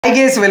Hi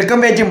guys,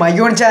 welcome back to my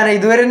own channel.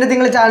 ഇതുവരെ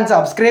നിങ്ങൾ channel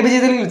subscribe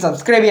ചെയ്തില്ലെങ്കിൽ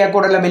subscribe ചെയ്യുക,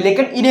 കൂടെയുള്ള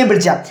ബെല്ലൈക്കൺ ഇനേബിൾ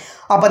ചെയ്യാം.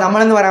 അപ്പോൾ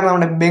നമ്മളെന്ന് പറയുമ്പോൾ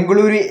നമ്മുടെ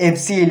ബംഗളൂരു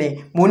FC-യിലെ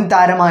മുൻ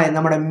താരമായ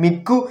നമ്മുടെ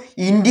മിക്കു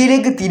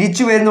ഇന്ത്യയിലേക്ക്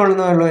തിരിച്ചു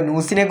വരുന്നുള്ള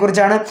ന്യൂസിനെ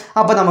കുറിച്ചാണ്.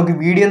 അപ്പോൾ നമുക്ക്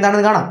വീഡിയോ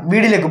എന്താണെന്ന് കാണാം.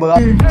 വീഡിയോയിലേക്ക്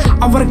പോകാം.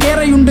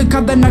 അവർക്കേറെയുണ്ട്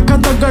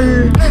കഥകൾ,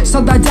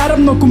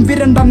 സദാചാരം നോക്കും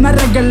വിരണ്ട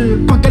നരകൾ,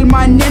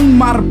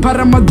 പകൽമാന്യന്മാർ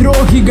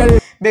പരമദ്രോഹികൾ.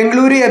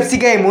 ബംഗളൂരു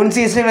FC-ക്കായി മുൻ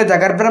സീസണുകളിൽ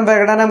തകർപ്പൻ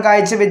പ്രകടനം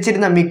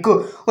കാഴ്ചവെച്ചിരുന്ന മിക്കു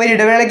ഒരു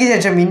ഇടവേളയ്ക്ക്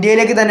ശേഷം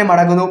ഇന്ത്യയിലേക്ക് തന്നെ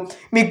മടങ്ങുന്നു.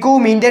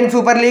 മിക്കുവും ഇന്ത്യൻ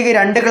സൂപ്പർ ലീഗ്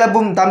രണ്ട്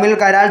ക്ലബ്ബും തമ്മിൽ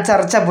കരാർ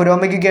ചർച്ച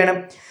പുരോഗമിക്കുകയാണ്.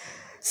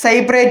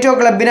 സൈപ്രേറ്റോ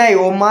ക്ലബിനായി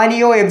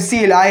ഒമാനിയോ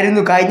FC-യിൽ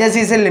ആയിരുന്നു കഴിഞ്ഞ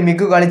സീസണിൽ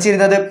മിക്കു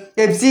കളിച്ചിരുന്നത്.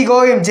 FC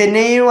ഗോവയും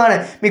ചെന്നൈയുമാണ്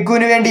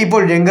മിക്കുവിന് വേണ്ടി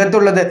ഇപ്പോൾ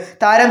രംഗത്തുള്ളത്.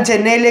 താരം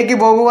ചെന്നൈയിലേക്ക്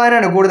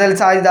പോകുവാനാണ് കൂടുതൽ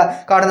സാധ്യത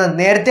കാണുന്നത്.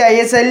 നേരത്തെ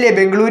ISL-ലെ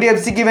ബംഗളൂരു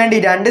FC-ക്ക് വേണ്ടി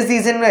 2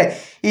 സീസണിലെ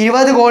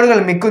 20 ഗോളുകൾ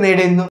മിക്കു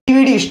നേടിയിരുന്നു. ഈ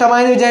വീഡിയോ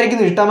ഇഷ്ടമായെന്ന്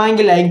വിചാരിക്കുന്നു.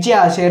 ഇഷ്ടമായെങ്കിൽ ലൈക്ക്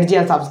ചെയ്യുക, ഷെയർ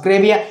ചെയ്യുക,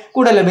 സബ്സ്ക്രൈബ് ചെയ്യുക,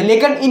 കൂടുതൽ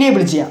ബെല്ലൈക്കൺ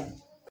ഇനേബിൾ ചെയ്യുക.